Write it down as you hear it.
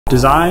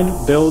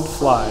Design, Build,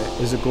 Fly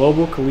is a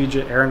global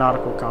collegiate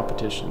aeronautical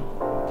competition.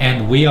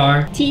 And we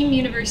are Team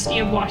University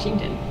of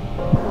Washington.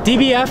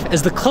 DBF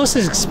is the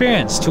closest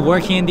experience to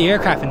working in the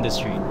aircraft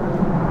industry.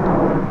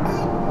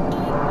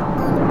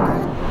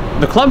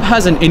 The club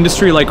has an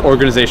industry-like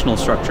organizational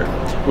structure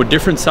with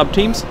different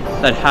sub-teams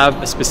that have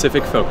a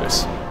specific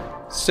focus.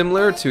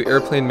 Similar to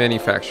airplane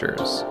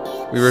manufacturers,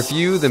 we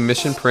review the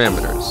mission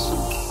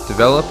parameters,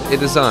 develop a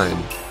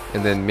design,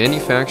 and then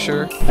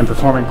manufacture and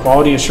performing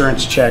quality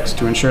assurance checks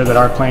to ensure that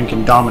our plane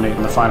can dominate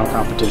in the final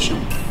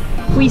competition.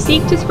 We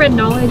seek to spread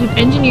knowledge of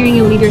engineering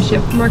and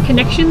leadership from our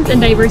connections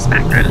and diverse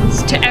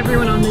backgrounds to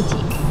everyone on the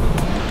team.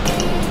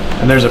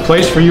 And there's a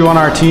place for you on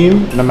our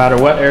team, no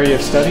matter what area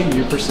of study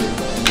you pursue.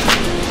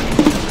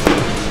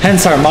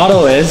 Hence our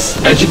motto is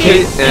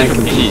educate and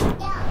compete.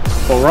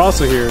 But we're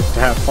also here to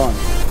have fun.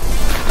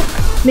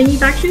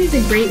 Manufacturing is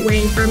a great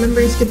way for our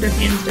members to get their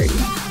hands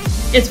dirty.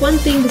 It's one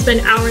thing to spend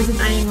hours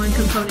designing one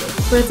component,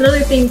 but it's another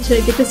thing to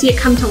get to see it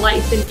come to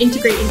life and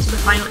integrate into the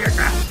final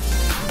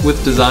aircraft.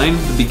 With design,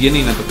 the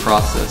beginning of the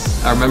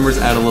process, our members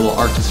add a little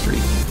artistry.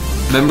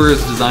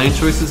 Members' design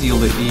choices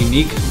yield a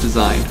unique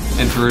design,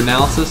 and through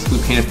analysis,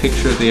 we paint a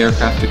picture of the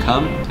aircraft to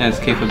come and its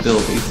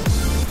capabilities.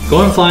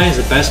 Going flying is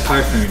the best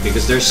part for me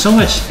because there's so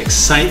much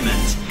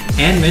excitement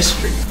and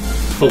mystery.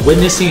 But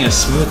witnessing a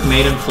smooth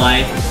maiden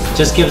flight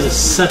just gives us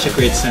such a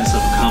great sense of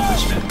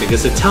accomplishment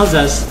because it tells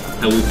us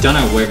that we've done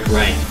our work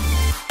right.